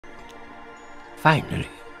Finally,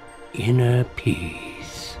 inner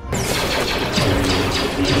peace.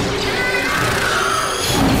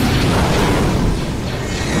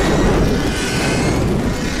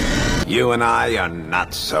 You and I are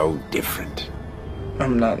not so different.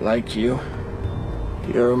 I'm not like you.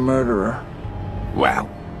 You're a murderer. Well,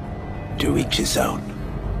 to each his own.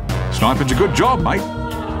 Sniping's a good job, mate.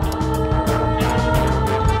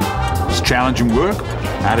 It's challenging work,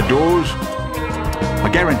 out of doors. I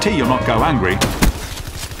guarantee you'll not go hungry.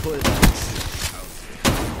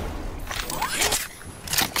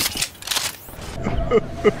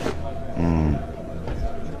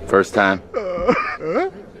 First time.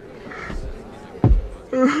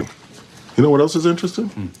 You know what else is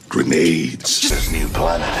interesting? Grenades. This new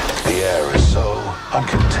planet, the air is so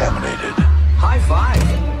uncontaminated. High five!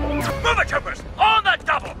 Move it, troopers! On the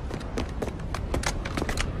double!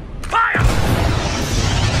 Fire!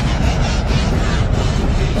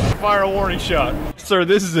 Fire a warning shot. Sir,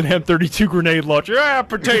 this is an M32 grenade launcher. Ah,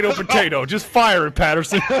 potato, potato. Just fire it,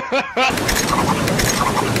 Patterson.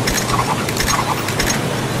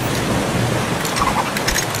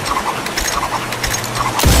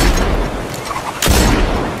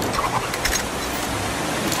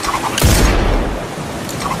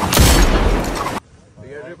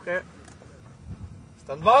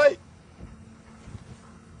 Stand by!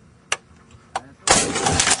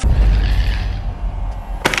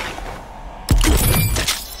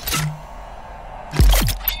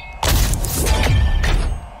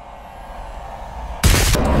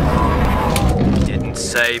 Didn't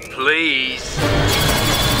say please.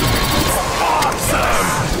 Awesome!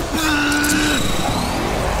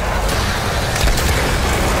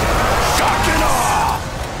 Shock and awe!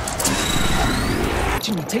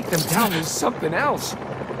 Watching you take them down is something else.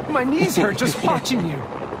 My knees hurt just watching you.